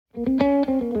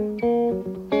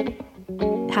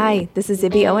Hi, this is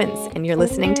Zibby Owens, and you're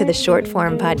listening to the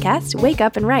short-form podcast, Wake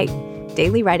Up and Write,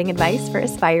 daily writing advice for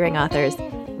aspiring authors,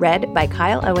 read by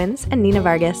Kyle Owens and Nina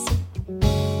Vargas.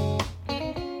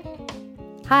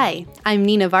 Hi, I'm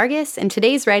Nina Vargas, and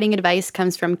today's writing advice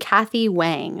comes from Kathy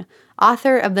Wang,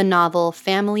 author of the novel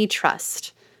Family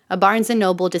Trust, a Barnes &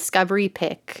 Noble Discovery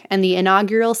pick, and the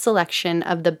inaugural selection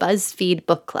of the BuzzFeed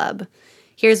Book Club.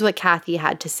 Here's what Kathy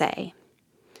had to say.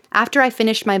 After I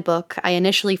finished my book, I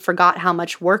initially forgot how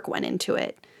much work went into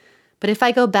it. But if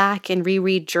I go back and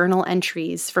reread journal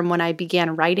entries from when I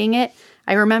began writing it,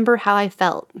 I remember how I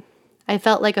felt. I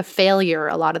felt like a failure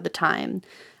a lot of the time.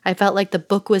 I felt like the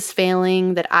book was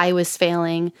failing, that I was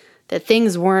failing, that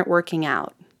things weren't working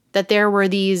out, that there were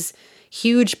these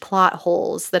huge plot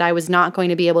holes that I was not going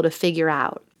to be able to figure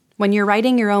out. When you're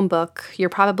writing your own book, you're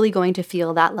probably going to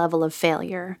feel that level of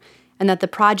failure, and that the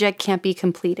project can't be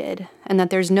completed, and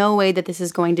that there's no way that this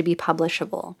is going to be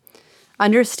publishable.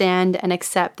 Understand and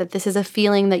accept that this is a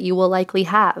feeling that you will likely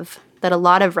have, that a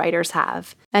lot of writers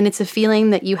have, and it's a feeling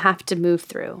that you have to move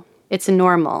through. It's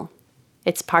normal.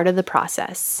 It's part of the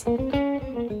process.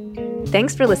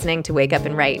 Thanks for listening to Wake Up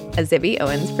and Write, a Zibby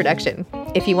Owens production.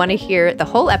 If you want to hear the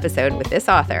whole episode with this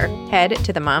author, head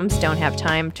to the Moms Don't Have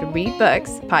Time to Read Books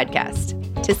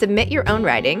podcast. To submit your own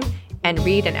writing and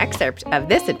read an excerpt of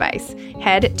this advice,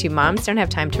 head to Moms Don't Have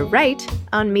Time to Write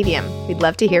on Medium. We'd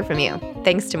love to hear from you.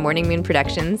 Thanks to Morning Moon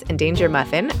Productions and Danger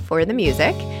Muffin for the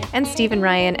music, and Steve and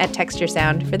Ryan at Texture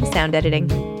Sound for the sound editing.